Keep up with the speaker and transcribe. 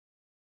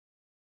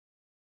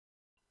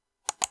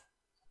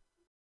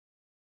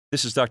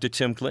This is Dr.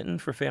 Tim Clinton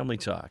for Family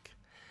Talk.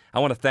 I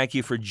want to thank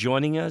you for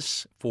joining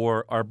us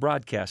for our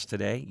broadcast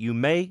today. You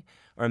may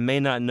or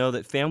may not know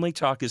that Family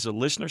Talk is a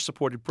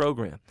listener-supported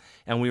program,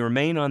 and we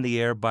remain on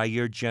the air by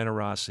your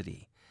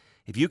generosity.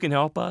 If you can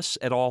help us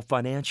at all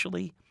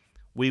financially,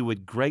 we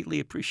would greatly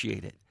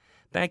appreciate it.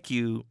 Thank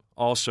you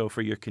also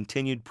for your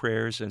continued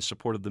prayers and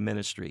support of the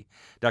ministry.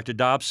 Dr.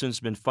 Dobson's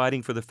been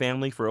fighting for the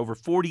family for over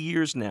 40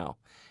 years now,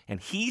 and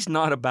he's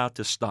not about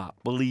to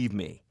stop, believe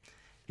me.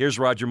 Here's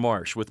Roger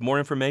Marsh with more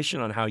information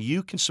on how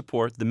you can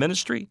support the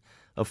ministry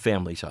of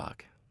Family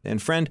Talk.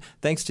 And friend,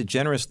 thanks to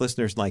generous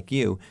listeners like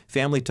you,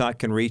 Family Talk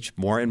can reach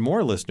more and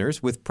more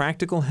listeners with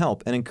practical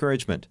help and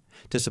encouragement.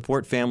 To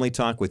support Family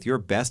Talk with your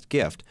best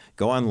gift,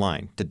 go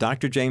online to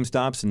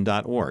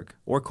drjamesdobson.org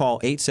or call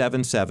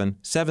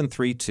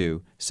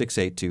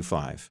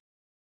 877-732-6825.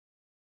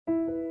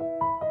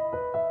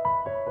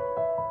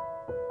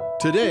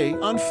 Today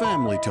on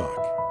Family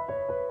Talk.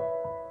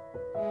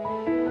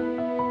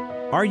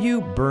 Are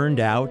you burned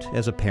out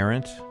as a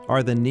parent?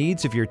 Are the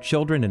needs of your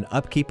children and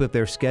upkeep of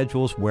their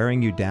schedules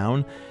wearing you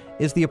down?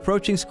 Is the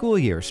approaching school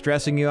year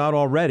stressing you out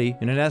already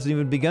and it hasn't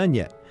even begun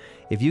yet?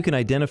 If you can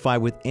identify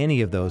with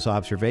any of those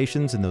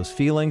observations and those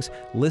feelings,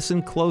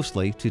 listen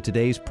closely to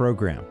today's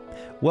program.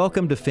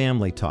 Welcome to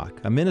Family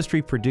Talk, a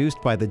ministry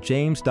produced by the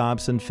James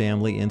Dobson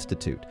Family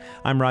Institute.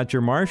 I'm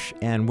Roger Marsh,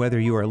 and whether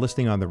you are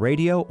listening on the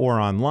radio or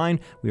online,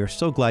 we are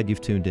so glad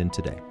you've tuned in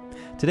today.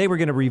 Today we're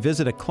going to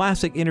revisit a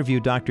classic interview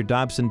Dr.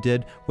 Dobson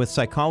did with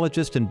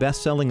psychologist and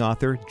best-selling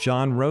author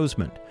John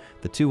Rosemond.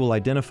 The two will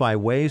identify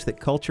ways that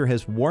culture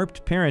has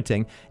warped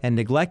parenting and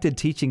neglected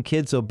teaching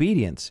kids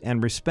obedience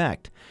and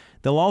respect.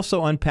 They'll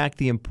also unpack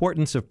the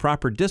importance of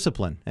proper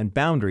discipline and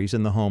boundaries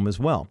in the home as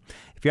well.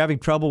 If you're having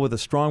trouble with a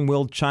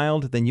strong-willed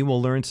child, then you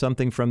will learn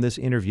something from this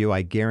interview,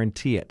 I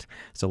guarantee it.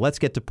 So let's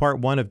get to part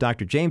one of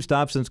Dr. James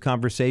Dobson's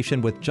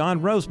conversation with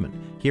John Rosemond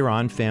here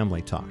on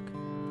Family Talk.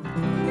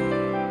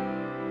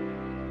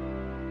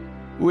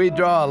 We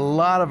draw a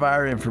lot of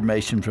our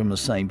information from the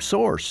same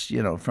source,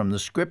 from the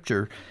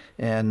Scripture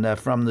and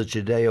from the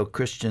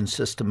Judeo-Christian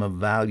system of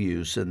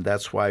values. And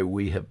that's why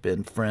we have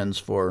been friends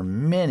for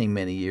many,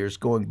 many years,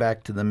 going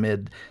back to the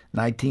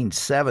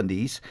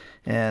mid-1970s.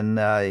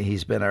 And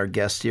he's been our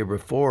guest here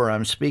before.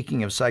 I'm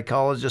speaking of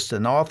psychologist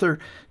and author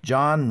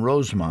John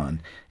Rosemond.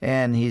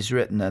 And he's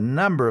written a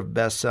number of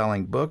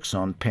best-selling books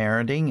on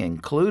parenting,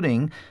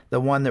 including the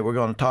one that we're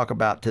going to talk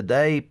about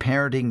today,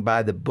 Parenting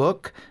by the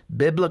Book,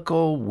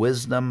 Biblical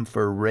Wisdom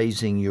for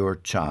Raising Your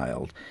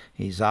Child.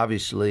 He's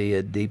obviously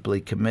a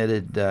deeply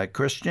committed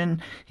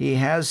Christian. He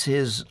has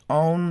his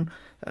own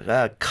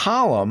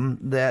column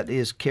that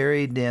is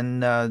carried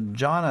in,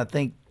 John, I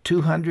think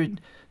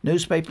 200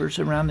 newspapers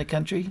around the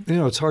country.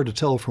 It's hard to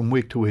tell from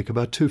week to week,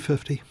 about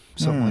 250,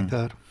 something like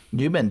that.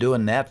 You've been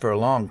doing that for a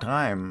long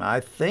time.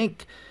 I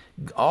think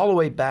all the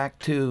way back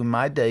to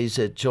my days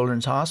at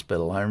Children's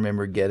Hospital. I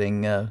remember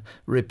getting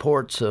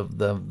reports of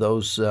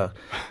those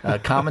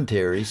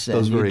commentaries,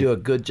 and you do a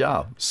good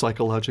job.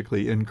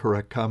 Psychologically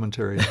incorrect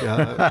commentary.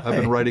 Yeah, I've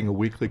been writing a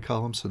weekly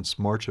column since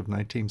March of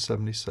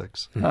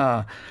 1976.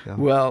 Yeah.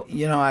 Well,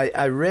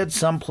 I read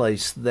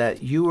someplace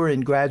that you were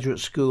in graduate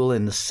school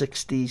in the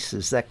 60s.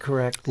 Is that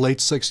correct? Late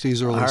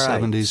 60s, early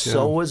 70s.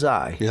 So was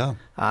I. Yeah.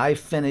 I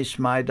finished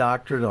my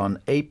doctorate on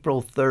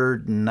April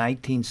 3rd,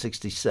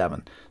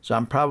 1967. So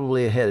I'm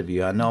probably ahead of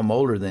you. I know I'm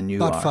older than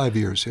you are. About 5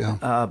 years,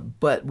 yeah.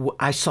 But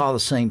I saw the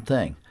same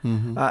thing.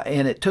 Mm-hmm.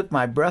 And it took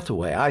my breath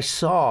away. I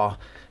saw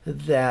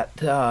that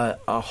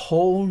a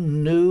whole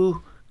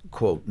new,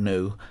 quote,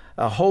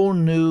 a whole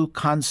new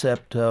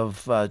concept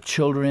of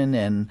children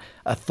and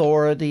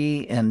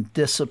authority and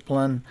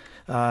discipline.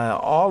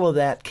 All of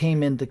that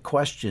came into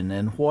question.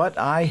 And what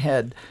I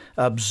had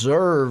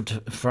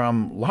observed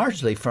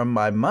largely from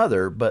my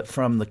mother, but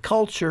from the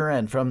culture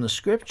and from the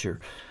Scripture,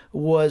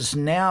 was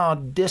now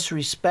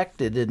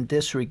disrespected and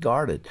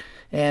disregarded.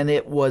 And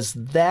it was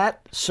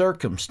that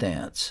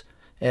circumstance,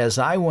 as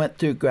I went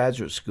through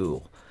graduate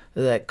school,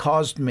 that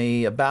caused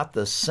me, about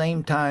the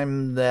same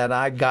time that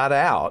I got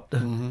out,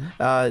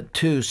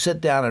 to sit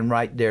down and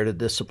write Dare to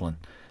Discipline.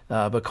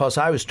 Because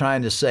I was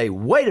trying to say,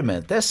 wait a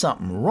minute, there's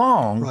something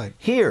wrong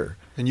here.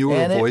 And you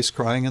were a voice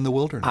crying in the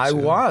wilderness. I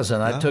was,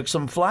 and I took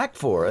some flack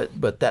for it,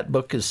 but that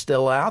book is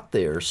still out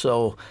there.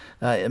 So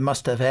it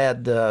must have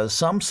had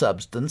some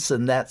substance,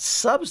 and that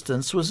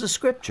substance was the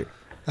Scripture.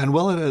 And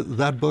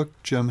that book,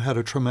 Jim, had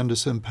a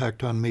tremendous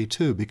impact on me,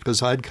 too,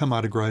 because I'd come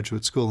out of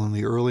graduate school in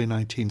the early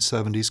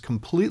 1970s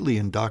completely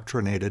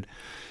indoctrinated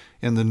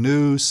in the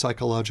new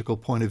psychological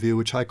point of view,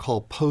 which I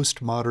call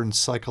postmodern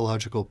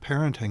psychological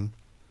parenting.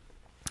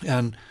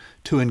 And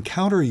to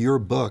encounter your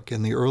book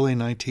in the early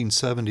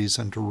 1970s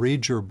and to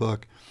read your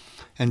book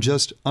and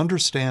just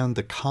understand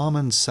the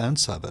common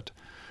sense of it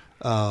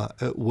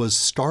was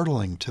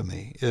startling to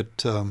me.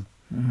 It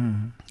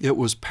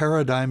was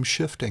paradigm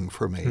shifting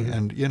for me.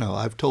 And,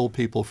 I've told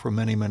people for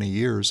many, many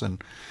years,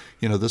 and,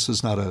 this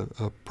is not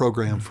a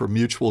program for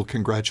mutual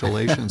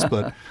congratulations,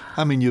 but,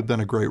 you've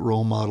been a great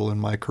role model in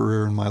my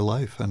career and my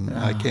life, and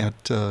I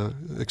can't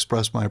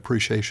express my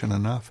appreciation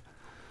enough.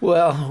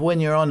 Well,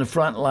 when you're on the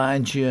front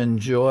lines, you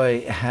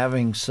enjoy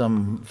having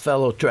some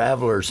fellow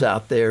travelers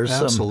out there,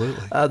 Absolutely.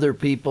 some other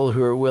people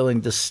who are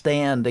willing to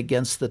stand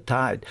against the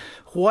tide.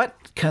 What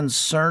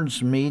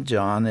concerns me,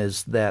 John,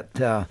 is that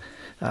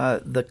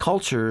the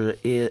culture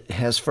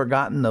has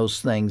forgotten those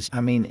things.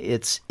 I mean,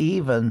 it's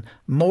even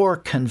more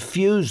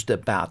confused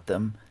about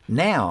them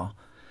now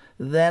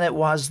than it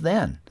was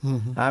then.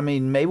 Mm-hmm. I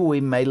mean, maybe we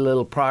made a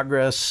little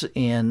progress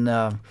in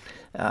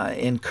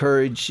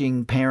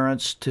encouraging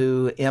parents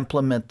to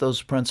implement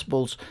those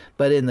principles,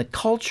 but in the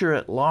culture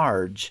at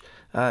large,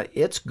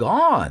 it's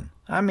gone.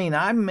 I mean,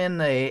 I'm in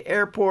the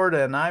airport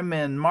and I'm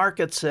in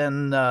markets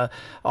and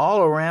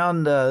all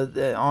around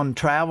on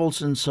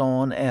travels and so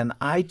on, and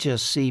I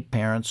just see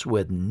parents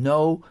with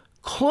no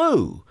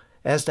clue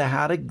as to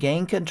how to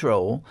gain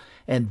control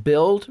and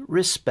build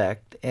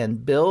respect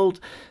and build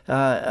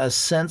a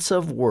sense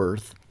of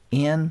worth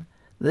in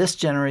this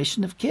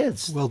generation of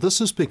kids. Well, this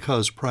is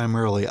because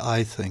primarily,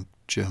 I think,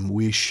 Jim,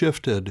 we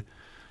shifted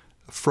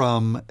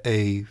from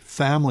a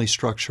family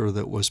structure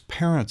that was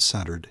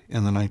parent-centered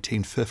in the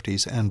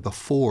 1950s and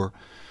before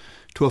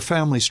to a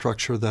family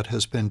structure that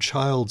has been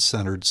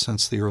child-centered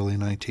since the early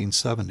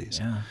 1970s.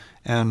 Yeah.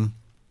 And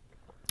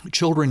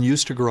children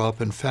used to grow up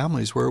in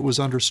families where it was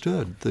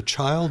understood the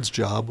child's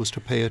job was to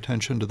pay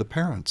attention to the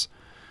parents.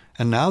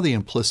 And now the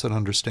implicit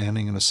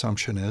understanding and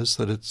assumption is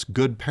that it's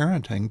good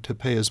parenting to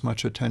pay as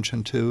much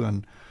attention to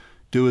and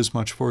do as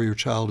much for your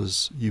child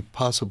as you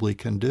possibly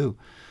can do.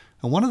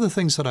 And one of the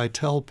things that I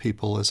tell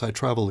people as I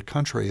travel the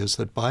country is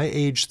that by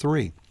age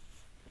 3,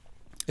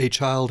 a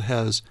child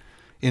has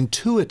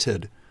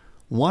intuited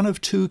one of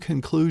two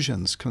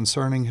conclusions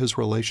concerning his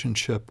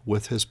relationship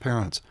with his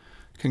parents.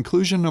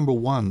 Conclusion number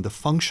 1, the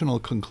functional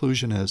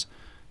conclusion is,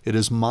 it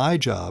is my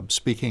job,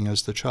 speaking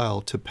as the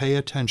child, to pay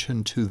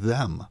attention to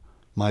them,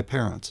 my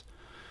parents.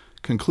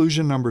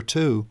 Conclusion number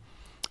 2,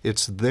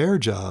 it's their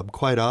job,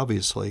 quite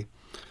obviously,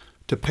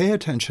 to pay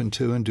attention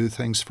to and do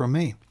things for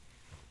me.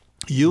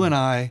 You and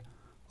I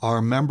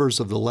are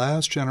members of the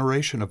last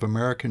generation of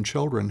American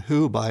children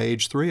who, by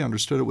age 3,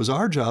 understood it was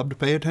our job to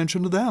pay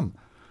attention to them.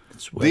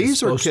 That's the way it's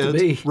supposed to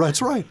be.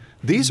 That's right.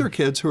 These are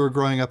kids who are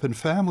growing up in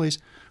families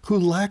who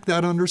lack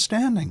that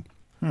understanding.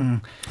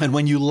 And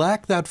when you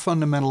lack that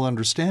fundamental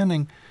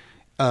understanding,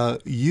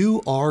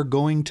 you are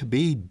going to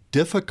be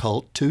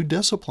difficult to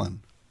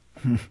discipline.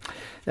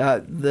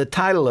 The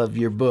title of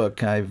your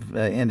book, I've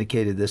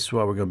indicated this is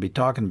what we're going to be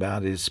talking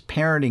about, is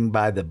Parenting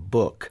by the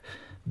Book,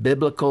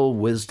 Biblical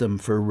Wisdom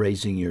for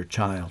Raising Your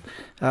Child.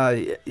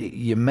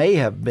 You may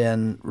have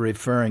been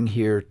referring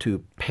here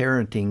to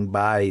parenting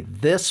by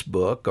this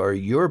book or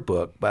your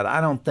book, but I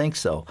don't think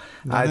so.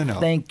 I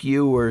think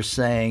you were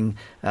saying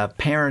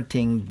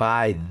parenting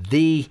by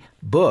the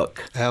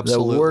book,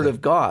 Absolutely. The Word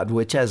of God,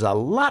 which has a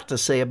lot to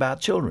say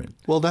about children.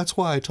 Well, that's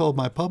why I told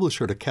my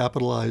publisher to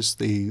capitalize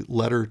the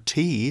letter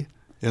T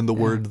in the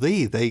word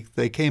 "the."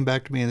 They came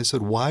back to me and they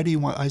said, why do you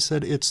want? I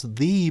said, it's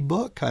the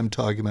book I'm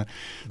talking about.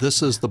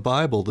 This is the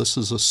Bible. This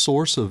is a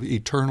source of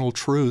eternal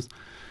truth.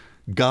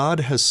 God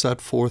has set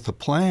forth a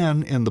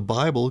plan in the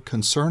Bible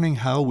concerning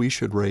how we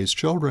should raise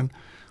children.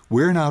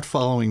 We're not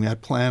following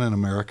that plan in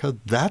America.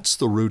 That's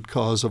the root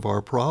cause of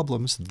our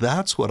problems.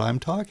 That's what I'm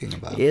talking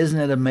about. Isn't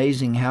it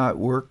amazing how it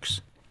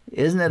works?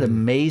 Isn't it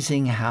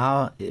amazing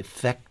how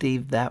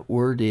effective that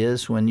word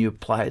is when you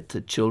apply it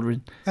to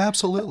children?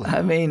 Absolutely.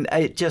 I mean,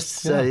 it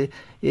just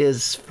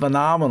is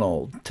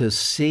phenomenal to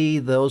see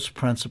those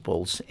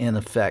principles in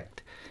effect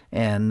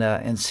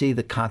and see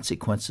the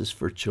consequences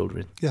for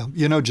children. Yeah.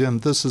 You know, Jim,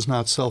 this is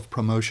not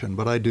self-promotion,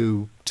 but I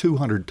do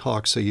 200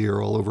 talks a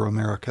year all over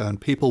America, and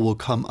people will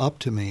come up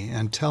to me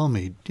and tell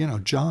me, you know,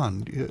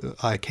 John,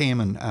 I came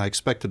and I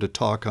expected to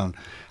talk on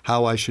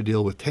how I should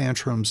deal with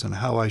tantrums and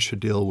how I should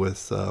deal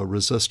with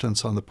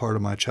resistance on the part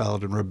of my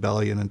child and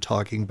rebellion and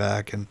talking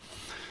back and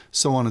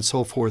so on and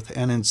so forth.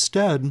 And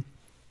instead,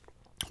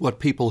 what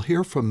people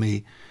hear from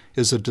me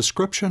is a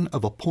description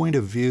of a point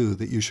of view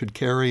that you should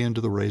carry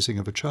into the raising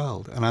of a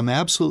child. And I'm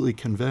absolutely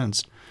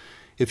convinced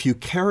if you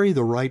carry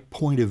the right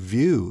point of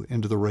view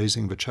into the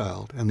raising of a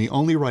child, and the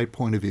only right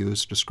point of view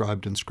is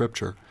described in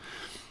Scripture,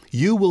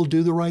 you will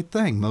do the right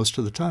thing most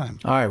of the time.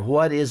 All right,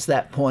 what is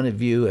that point of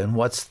view and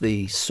what's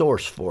the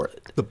source for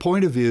it? The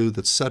point of view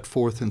that's set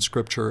forth in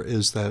Scripture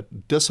is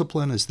that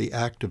discipline is the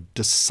act of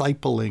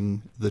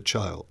discipling the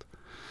child.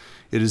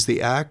 It is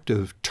the act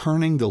of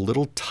turning the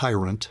little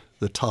tyrant,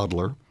 the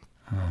toddler,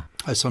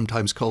 I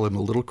sometimes call him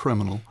a little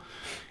criminal,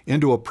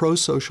 into a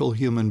pro-social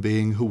human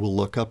being who will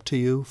look up to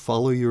you,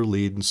 follow your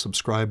lead, and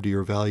subscribe to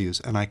your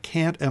values. And I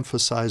can't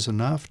emphasize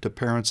enough to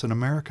parents in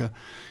America,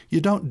 you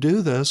don't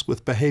do this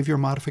with behavior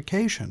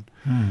modification.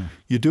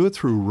 You do it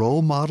through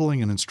role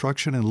modeling and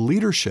instruction and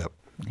leadership.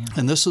 Yeah.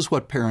 And this is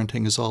what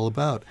parenting is all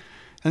about.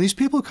 And these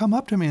people come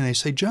up to me and they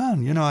say,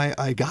 John, you know,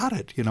 I got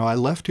it. You know, I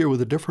left here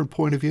with a different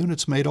point of view and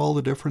it's made all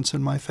the difference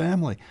in my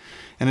family.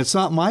 And it's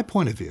not my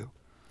point of view.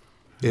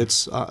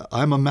 It's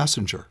I'm a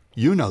messenger.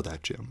 You know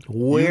that, Jim.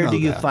 Where do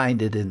you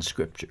find it in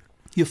Scripture?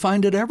 You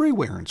find it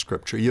everywhere in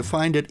Scripture. You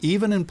find it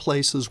even in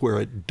places where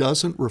it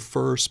doesn't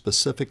refer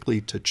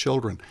specifically to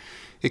children.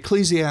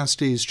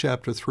 Ecclesiastes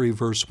chapter 3,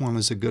 verse 1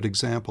 is a good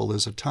example.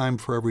 There's a time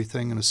for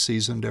everything and a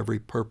season to every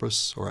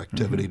purpose or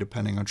activity,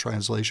 depending on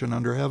translation,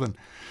 under heaven.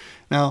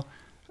 Now,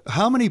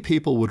 how many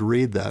people would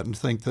read that and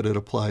think that it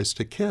applies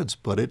to kids?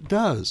 But it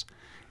does.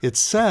 It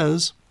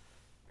says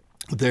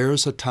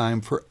there's a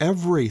time for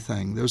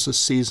everything. There's a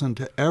season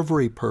to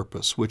every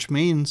purpose, which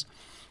means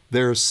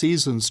there are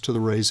seasons to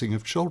the raising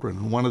of children.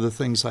 And one of the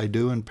things I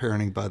do in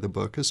Parenting by the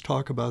Book is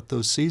talk about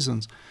those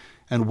seasons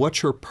and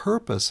what your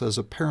purpose as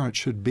a parent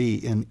should be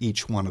in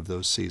each one of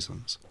those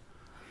seasons.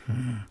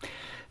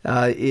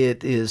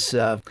 It is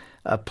a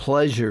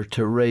pleasure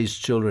to raise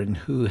children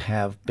who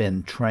have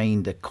been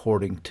trained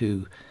according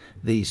to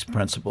these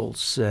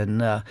principles.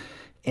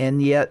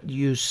 And yet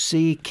you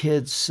see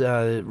kids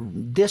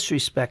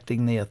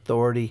disrespecting the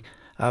authority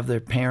of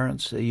their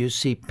parents. You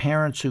see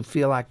parents who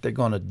feel like they're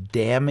going to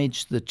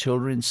damage the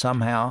children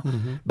somehow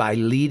by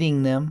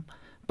leading them,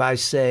 by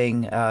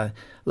saying,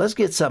 let's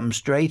get something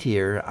straight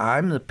here.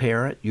 I'm the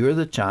parent, you're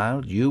the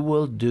child, you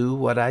will do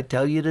what I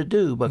tell you to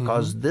do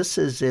because this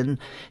is in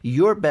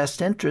your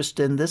best interest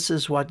and this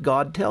is what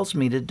God tells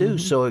me to do,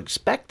 so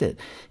expect it.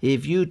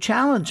 If you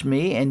challenge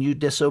me and you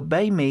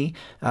disobey me,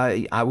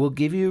 I will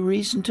give you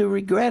reason to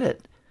regret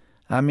it.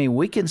 I mean,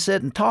 we can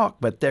sit and talk,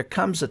 but there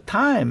comes a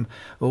time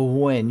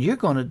when you're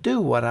going to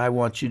do what I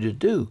want you to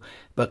do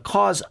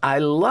because I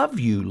love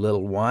you,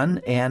 little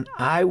one, and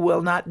I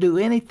will not do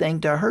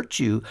anything to hurt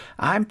you.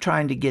 I'm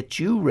trying to get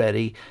you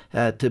ready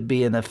to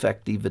be an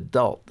effective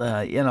adult.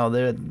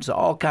 There's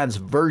all kinds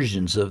of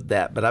versions of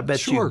that, but I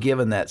bet you've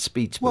given that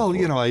speech before.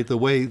 Well,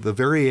 the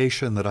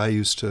variation that I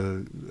used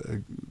to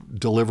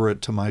deliver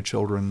it to my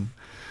children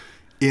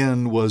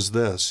in was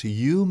this: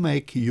 you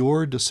make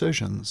your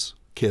decisions,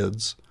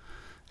 kids,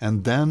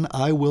 and then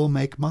I will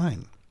make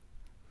mine.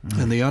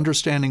 And the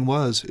understanding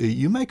was,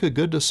 you make a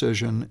good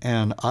decision,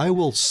 and I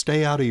will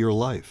stay out of your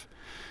life.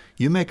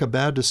 You make a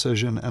bad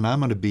decision, and I'm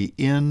going to be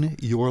in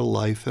your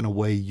life in a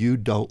way you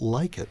don't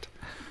like it.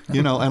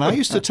 And I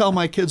used to tell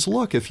my kids,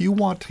 look, if you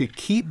want to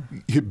keep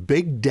your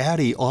big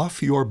daddy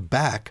off your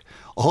back,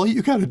 all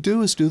you got to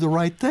do is do the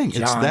right thing.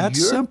 John, it's that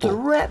simple.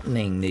 You're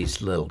threatening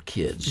these little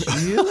kids.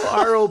 You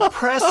are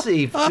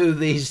oppressive to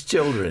these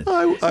children.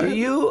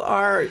 You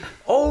are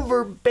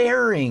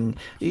overbearing.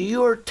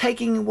 You're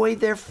taking away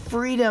their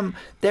freedom,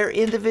 their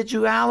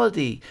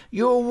individuality.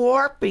 You're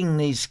warping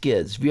these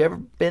kids. Have you ever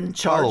been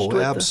charged with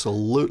this? Oh,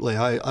 absolutely.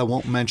 I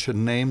won't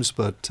mention names,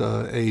 but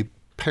a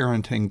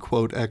parenting,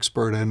 quote,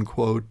 expert, end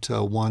quote,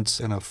 once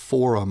in a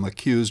forum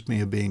accused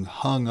me of being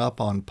hung up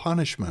on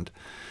punishment.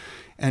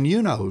 And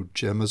you know,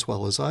 Jim, as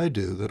well as I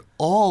do, that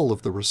all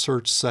of the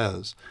research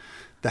says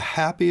the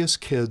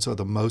happiest kids are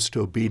the most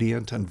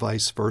obedient and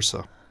vice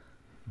versa.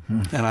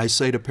 And I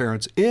say to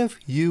parents, if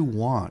you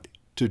want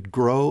to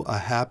grow a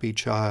happy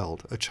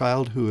child, a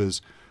child who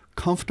is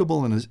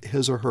comfortable in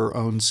his or her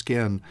own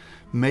skin,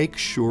 make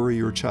sure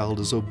your child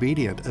is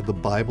obedient. And the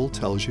Bible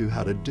tells you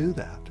how to do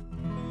that.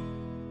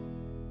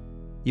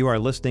 You are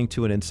listening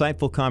to an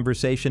insightful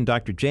conversation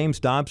Dr. James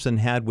Dobson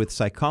had with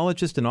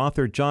psychologist and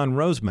author John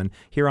Rosemond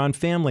here on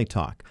Family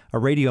Talk, a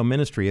radio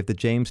ministry of the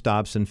James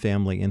Dobson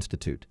Family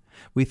Institute.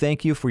 We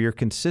thank you for your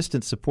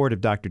consistent support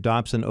of Dr.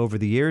 Dobson over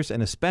the years,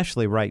 and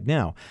especially right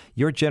now.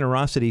 Your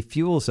generosity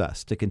fuels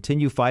us to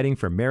continue fighting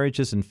for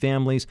marriages and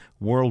families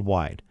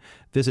worldwide.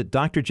 Visit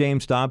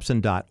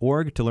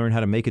drjamesdobson.org to learn how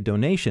to make a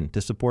donation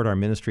to support our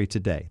ministry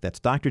today. That's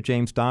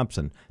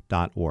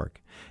drjamesdobson.org.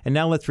 And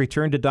now let's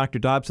return to Dr.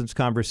 Dobson's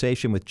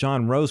conversation with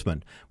John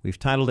Rosemond. We've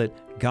titled it,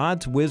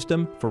 God's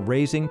Wisdom for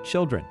Raising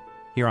Children,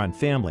 here on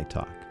Family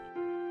Talk.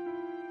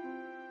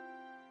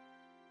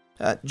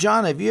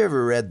 John, have you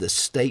ever read the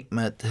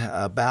statement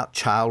about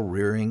child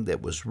rearing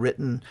that was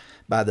written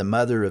by the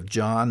mother of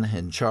John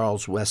and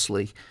Charles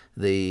Wesley,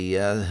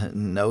 the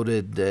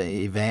noted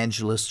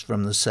evangelist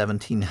from the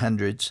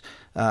 1700s?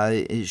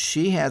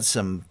 She had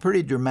some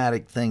pretty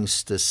dramatic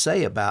things to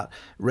say about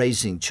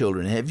raising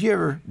children. Have you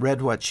ever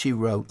read what she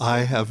wrote? I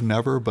have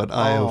never, but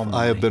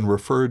I have been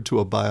referred to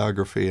a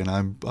biography, and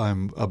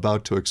I'm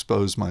about to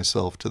expose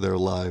myself to their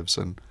lives,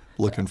 and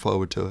looking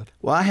forward to it.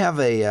 Well, I have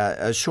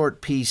a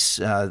short piece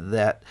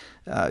that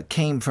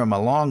came from a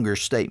longer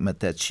statement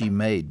that she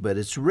made, but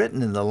it's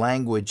written in the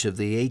language of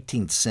the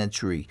 18th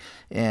century,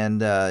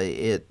 and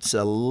it's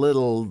a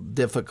little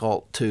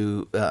difficult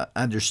to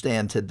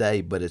understand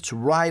today, but it's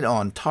right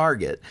on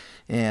target.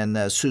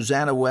 And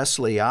Susanna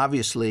Wesley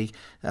obviously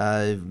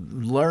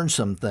learned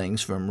some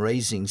things from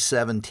raising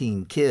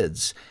 17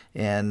 kids,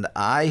 and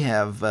I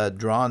have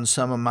drawn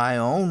some of my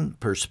own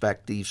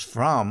perspectives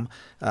from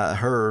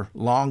her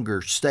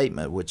longer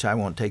statement, which I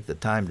won't take the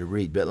time to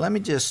read. But let me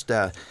just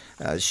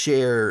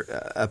share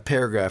a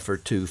paragraph or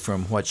two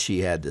from what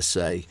she had to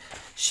say.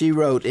 She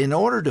wrote, "In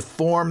order to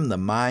form the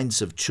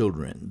minds of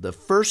children, the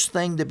first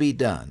thing to be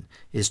done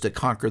is to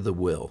conquer the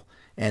will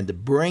and to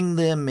bring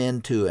them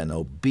into an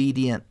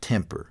obedient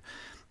temper.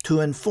 To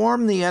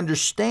inform the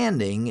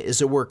understanding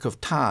is a work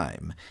of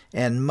time,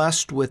 and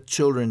must with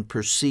children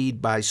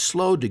proceed by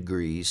slow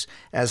degrees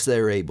as they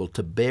are able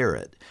to bear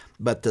it.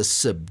 But the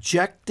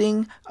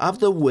subjecting of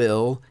the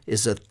will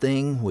is a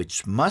thing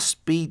which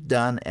must be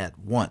done at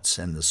once,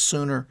 and the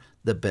sooner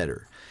the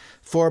better.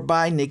 For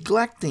by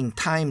neglecting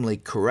timely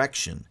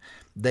correction,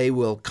 they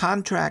will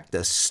contract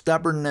a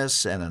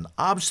stubbornness and an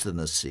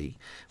obstinacy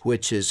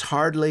which is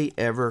hardly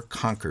ever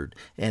conquered,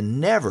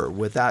 and never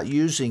without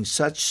using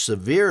such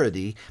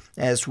severity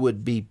as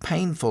would be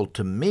painful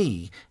to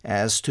me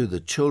as to the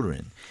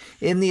children.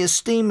 In the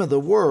esteem of the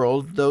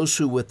world, those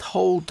who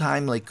withhold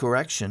timely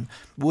correction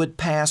would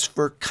pass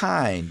for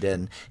kind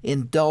and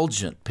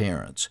indulgent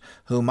parents,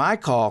 whom I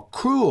call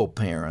cruel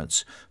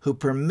parents, who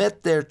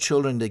permit their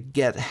children to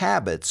get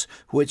habits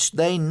which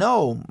they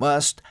know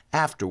must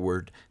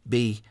afterward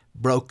be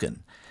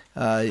broken.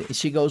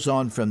 She goes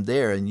on from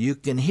there, and you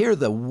can hear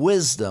the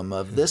wisdom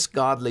of this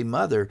godly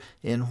mother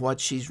in what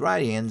she's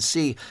writing. And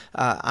see,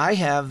 I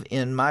have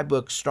in my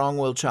book,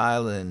 Strong-Willed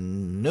Child,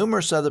 and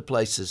numerous other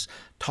places,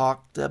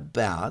 talked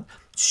about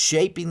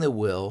shaping the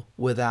will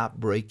without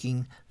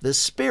breaking the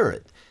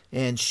spirit.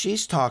 And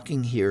she's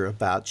talking here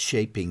about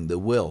shaping the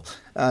will.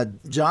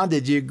 John,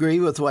 did you agree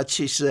with what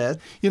she said?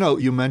 You know,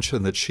 you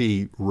mentioned that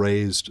she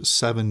raised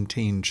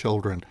 17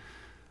 children.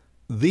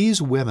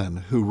 These women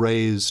who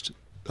raised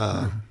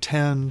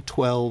 10,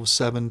 12,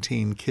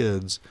 17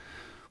 kids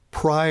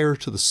prior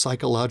to the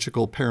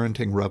psychological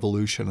parenting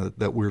revolution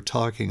that we're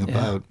talking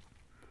about,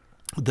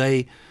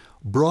 they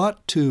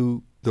brought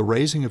to the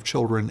raising of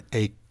children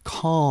a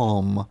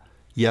calm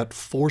yet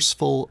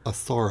forceful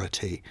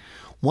authority.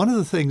 One of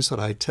the things that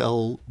I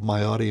tell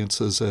my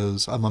audiences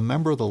is I'm a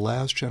member of the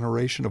last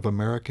generation of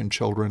American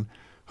children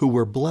who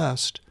were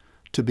blessed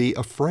to be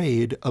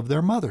afraid of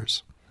their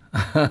mothers.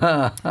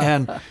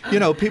 And, you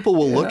know, people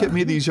will look at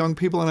me, these young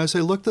people, and I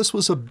say, look, this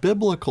was a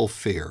biblical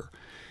fear.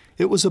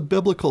 It was a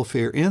biblical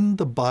fear. In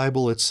the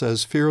Bible, it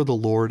says fear of the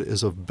Lord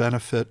is of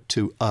benefit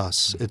to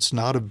us. It's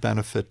not of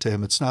benefit to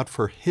him. It's not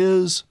for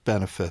his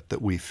benefit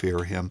that we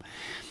fear him.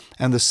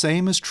 And the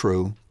same is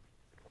true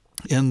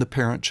in the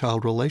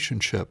parent-child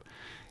relationship.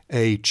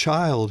 A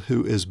child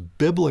who is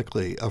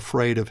biblically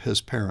afraid of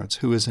his parents,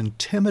 who is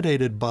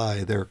intimidated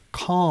by their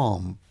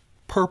calm,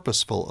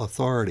 purposeful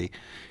authority,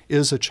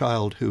 is a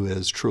child who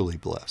is truly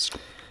blessed.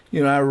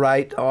 You know, I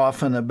write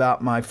often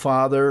about my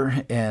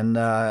father, and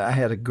I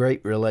had a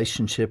great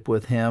relationship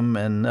with him.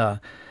 And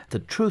the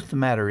truth of the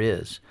matter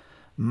is,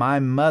 my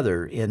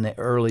mother in the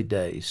early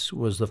days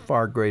was the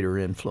far greater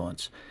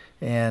influence.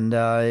 And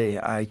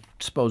I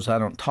suppose I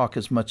don't talk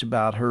as much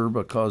about her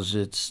because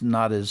it's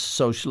not as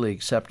socially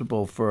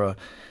acceptable for a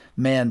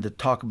man to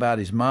talk about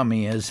his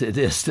mommy as it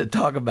is to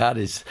talk about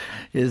his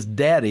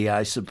daddy,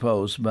 I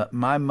suppose. But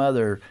my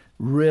mother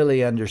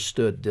really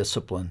understood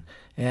discipline.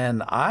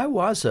 And I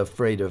was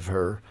afraid of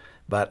her,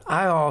 but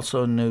I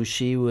also knew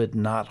she would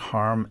not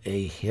harm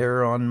a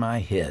hair on my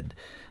head.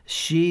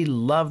 She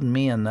loved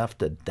me enough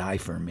to die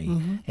for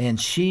me, and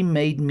she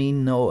made me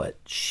know it.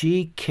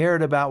 She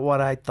cared about what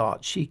I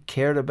thought. She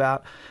cared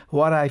about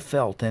what I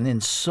felt, and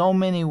in so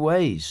many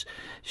ways,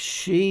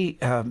 she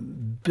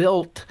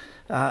built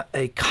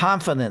a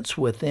confidence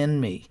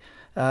within me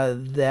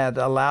that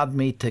allowed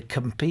me to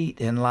compete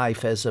in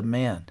life as a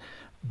man.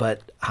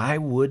 But I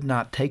would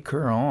not take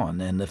her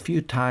on, and the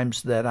few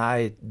times that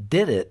I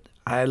did it,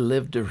 I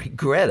lived to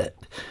regret it.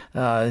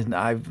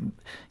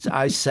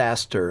 I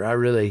sassed her. I don't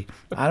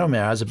remember.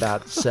 I was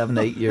about 7,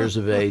 8 years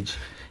of age,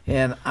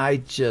 and I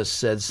just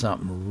said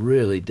something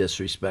really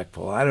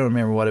disrespectful. I don't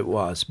remember what it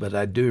was, but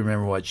I do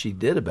remember what she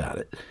did about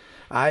it.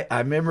 I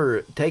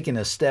remember taking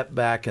a step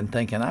back and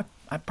thinking,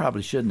 I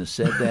probably shouldn't have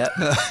said that.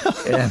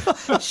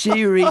 And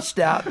she reached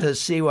out to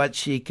see what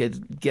she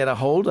could get a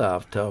hold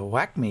of to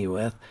whack me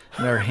with,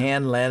 and her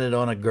hand landed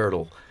on a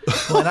girdle.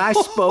 When I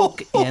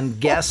spoke in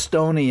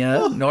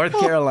Gastonia, North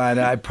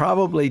Carolina, I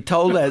probably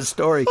told that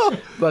story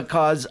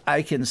because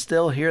I can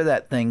still hear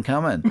that thing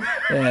coming.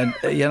 And,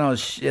 you know,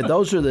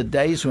 those are the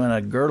days when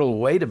a girdle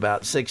weighed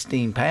about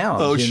 16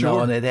 pounds, you know,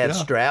 and it had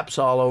straps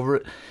all over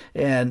it.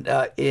 And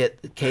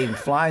it came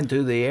flying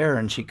through the air,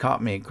 and she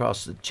caught me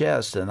across the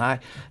chest, and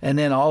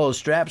then all those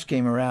straps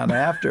came around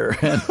after,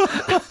 and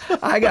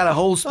I got a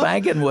whole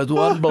spanking with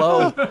one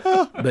blow.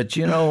 But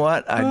you know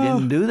what? I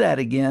didn't do that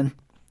again.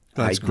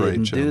 That's great, I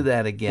didn't Jim. do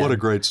that again. What a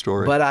great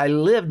story. But I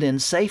lived in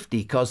safety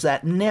because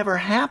that never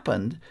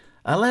happened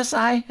unless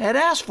I had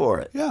asked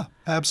for it. Yeah,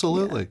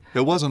 absolutely.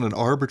 Yeah. It wasn't an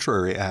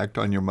arbitrary act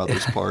on your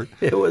mother's part.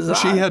 It was.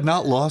 She had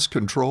not lost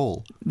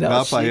control. No,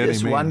 not by any means.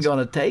 She just wasn't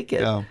going to take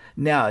it. Yeah.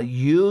 Now,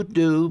 you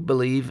do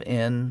believe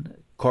in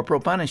corporal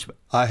punishment.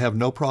 I have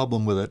no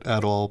problem with it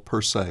at all,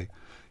 per se.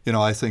 You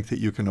know, I think that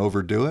you can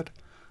overdo it.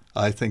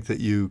 I think that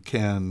you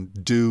can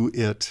do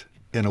it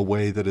in a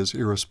way that is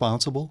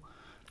irresponsible.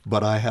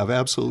 But I have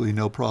absolutely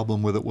no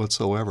problem with it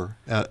whatsoever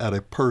at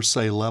a per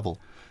se level.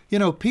 You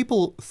know,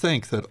 people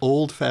think that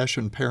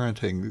old-fashioned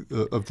parenting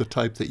of the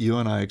type that you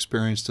and I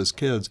experienced as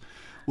kids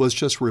was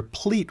just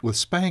replete with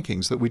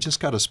spankings, that we just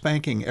got a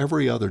spanking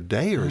every other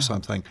day or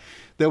something.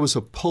 There was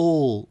a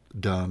poll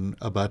done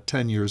about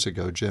 10 years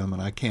ago, Jim,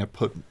 and I can't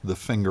put the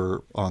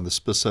finger on the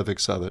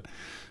specifics of it,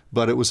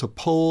 but it was a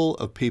poll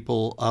of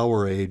people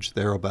our age,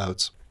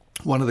 thereabouts.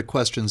 One of the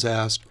questions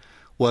asked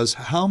was,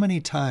 how many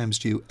times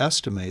do you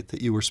estimate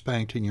that you were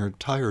spanked in your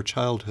entire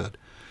childhood?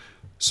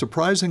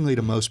 Surprisingly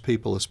to most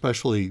people,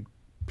 especially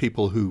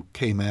people who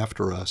came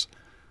after us,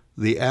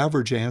 the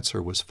average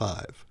answer was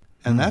 5.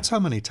 And that's how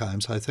many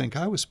times I think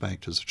I was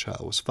spanked as a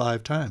child, was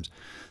 5 times.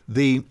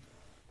 The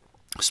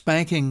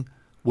spanking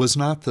was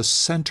not the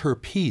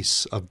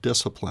centerpiece of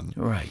discipline.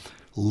 Right.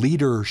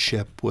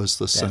 Leadership was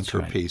the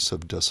centerpiece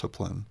of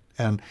discipline.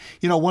 And,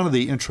 you know, one of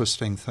the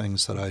interesting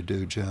things that I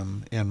do,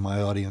 Jim, in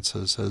my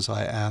audiences is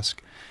I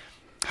ask,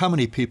 how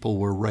many people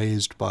were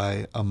raised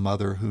by a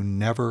mother who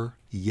never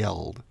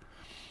yelled?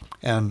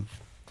 And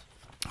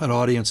an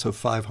audience of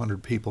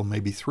 500 people,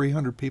 maybe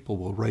 300 people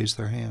will raise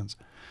their hands.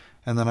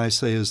 And then I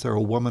say, is there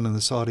a woman in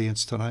this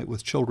audience tonight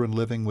with children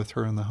living with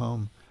her in the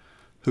home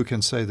who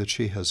can say that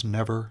she has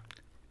never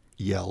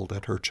yelled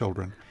at her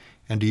children?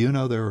 And do you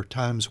know there are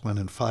times when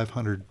in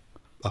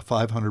a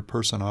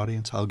 500-person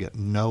audience, I'll get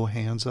no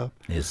hands up?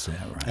 Is that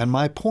right? And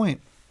my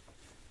point,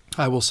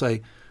 I will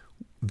say,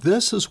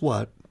 this is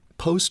what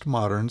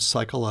postmodern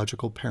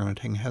psychological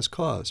parenting has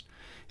caused.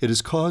 It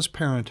has caused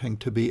parenting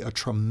to be a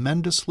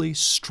tremendously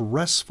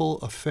stressful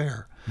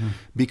affair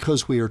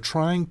because we are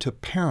trying to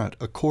parent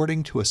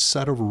according to a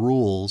set of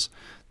rules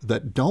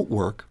that don't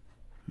work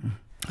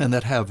and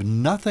that have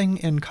nothing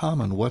in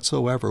common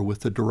whatsoever with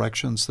the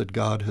directions that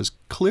God has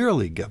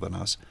clearly given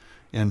us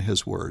in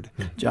His Word.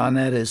 John,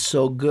 that is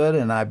so good,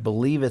 and I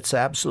believe it's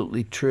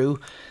absolutely true.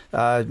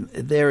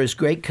 There is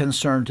great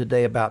concern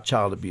today about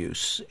child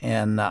abuse,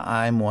 and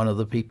I'm one of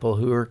the people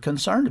who are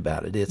concerned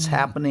about it. It's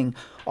happening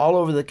all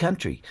over the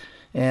country,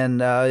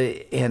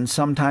 and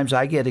sometimes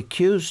I get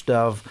accused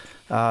of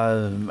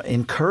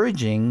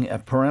encouraging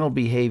parental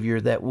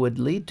behavior that would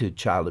lead to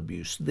child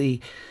abuse.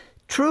 The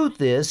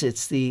truth is,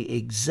 it's the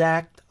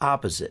exact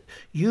opposite.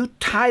 You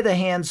tie the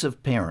hands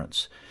of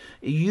parents.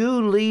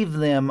 You leave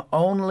them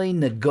only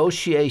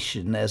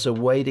negotiation as a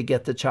way to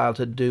get the child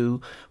to do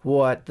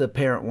what the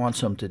parent wants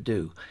them to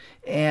do.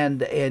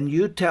 And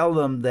you tell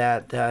them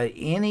that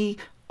any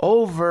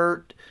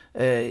overt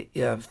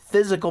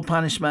physical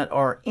punishment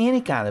or any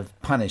kind of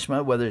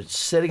punishment, whether it's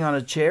sitting on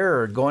a chair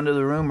or going to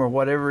the room or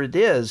whatever it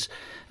is,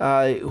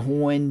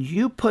 when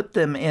you put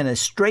them in a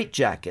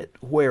straitjacket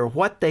where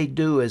what they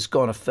do is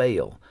going to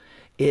fail,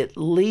 it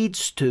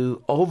leads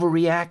to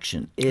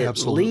overreaction. It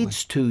Absolutely.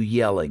 leads to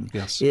yelling.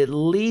 Yes. It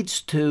leads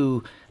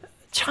to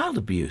child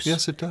abuse.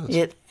 Yes, it does.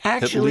 It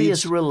actually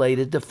is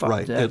related to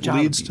Right. It child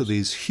leads abuse. to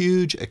these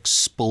huge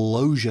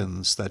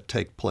explosions that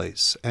take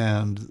place.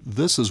 And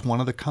this is one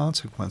of the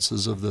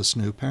consequences of this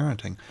new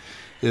parenting,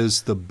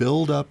 is the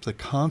buildup, the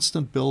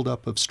constant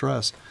buildup of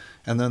stress,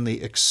 and then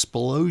the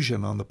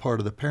explosion on the part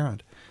of the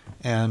parent.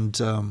 And,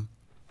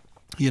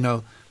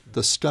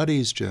 the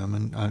studies, Jim,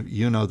 and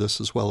you know this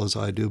as well as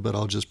I do, but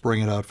I'll just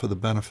bring it out for the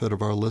benefit of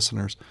our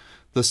listeners.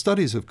 The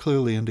studies have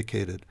clearly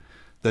indicated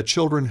that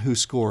children who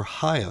score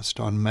highest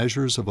on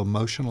measures of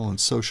emotional and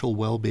social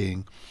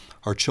well-being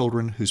are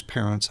children whose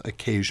parents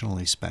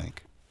occasionally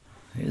spank.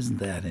 Isn't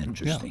that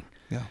interesting?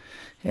 Yeah.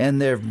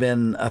 And there have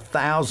been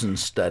 1,000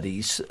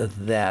 studies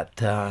that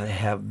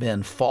have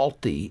been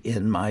faulty,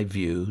 in my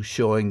view,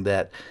 showing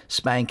that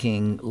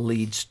spanking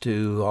leads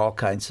to all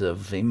kinds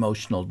of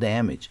emotional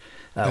damage.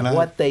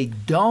 What they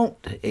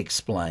don't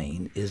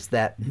explain is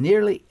that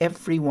nearly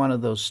every one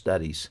of those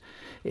studies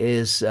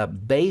is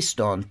based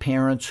on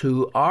parents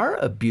who are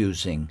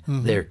abusing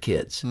their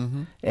kids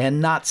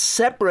and not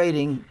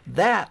separating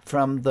that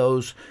from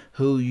those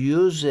who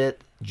use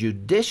it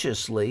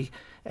judiciously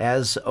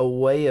as a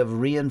way of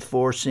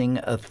reinforcing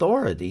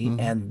authority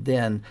and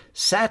then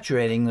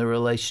saturating the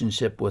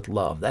relationship with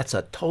love. That's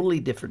a totally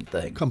different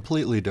thing.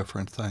 Completely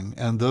different thing.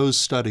 And those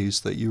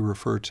studies that you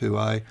refer to,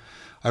 I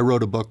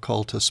wrote a book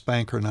called To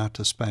Spank or Not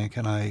to Spank,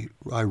 and I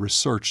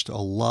researched a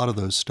lot of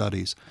those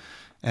studies.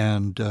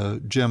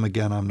 And Jim,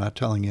 again, I'm not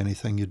telling you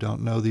anything you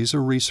don't know. These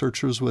are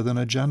researchers with an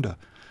agenda.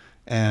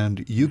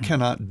 And you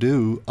cannot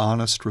do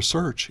honest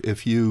research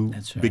if you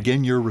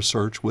begin your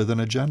research with an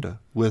agenda,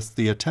 with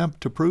the attempt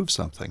to prove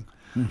something.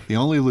 The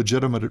only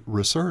legitimate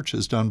research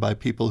is done by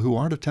people who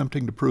aren't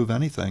attempting to prove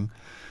anything.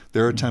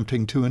 They're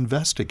attempting to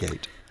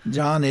investigate.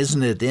 John,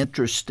 isn't it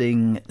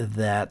interesting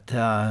that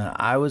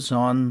I was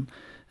on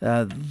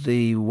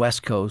the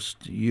West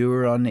Coast, you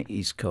were on the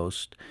East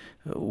Coast.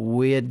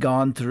 We had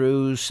gone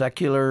through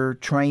secular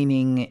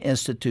training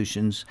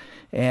institutions,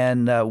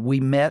 and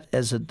we met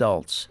as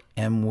adults,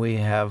 and we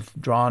have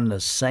drawn the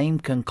same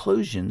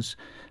conclusions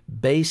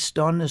based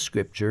on the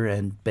Scripture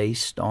and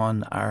based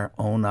on our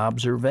own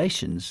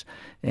observations.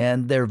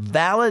 And they're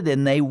valid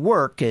and they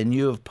work, and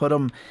you have put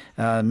them,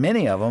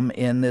 many of them,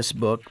 in this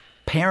book,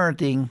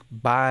 Parenting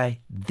by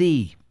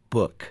the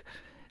Book,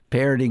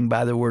 Parenting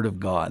by the Word of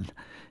God.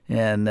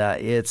 And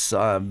it's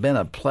been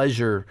a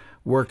pleasure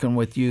working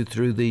with you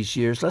through these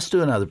years. Let's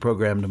do another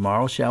program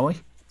tomorrow, shall we?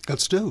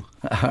 Let's do.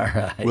 All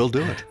right. We'll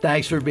do it.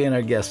 Thanks for being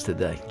our guest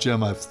today.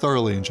 Jim, I've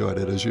thoroughly enjoyed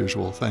it as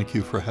usual. Thank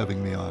you for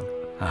having me on.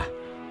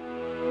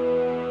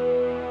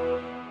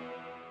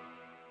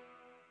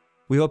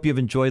 We hope you've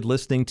enjoyed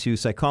listening to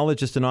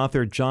psychologist and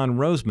author John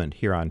Rosemond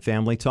here on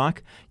Family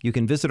Talk. You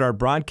can visit our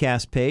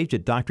broadcast page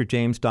at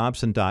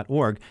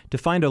drjamesdobson.org to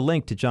find a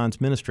link to John's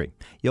ministry.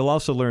 You'll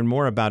also learn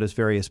more about his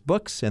various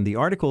books and the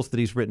articles that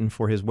he's written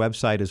for his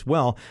website as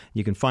well.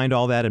 You can find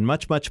all that and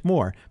much, much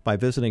more by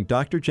visiting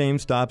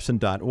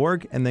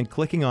drjamesdobson.org and then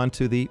clicking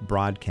onto the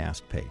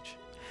broadcast page.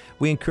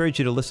 We encourage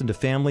you to listen to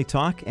Family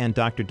Talk and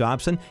Dr.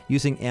 Dobson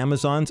using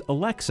Amazon's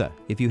Alexa.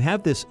 If you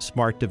have this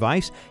smart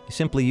device, you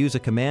simply use a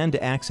command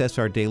to access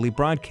our daily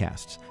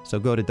broadcasts. So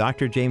go to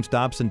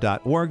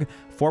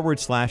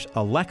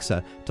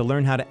drjamesdobson.org/Alexa to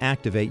learn how to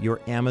activate your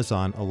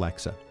Amazon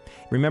Alexa.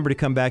 Remember to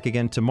come back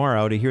again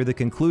tomorrow to hear the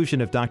conclusion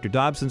of Dr.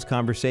 Dobson's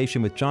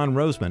conversation with John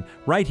Rosemond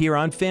right here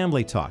on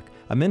Family Talk,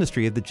 a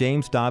ministry of the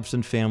James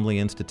Dobson Family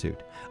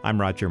Institute.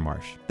 I'm Roger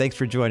Marsh. Thanks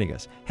for joining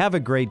us. Have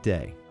a great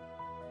day.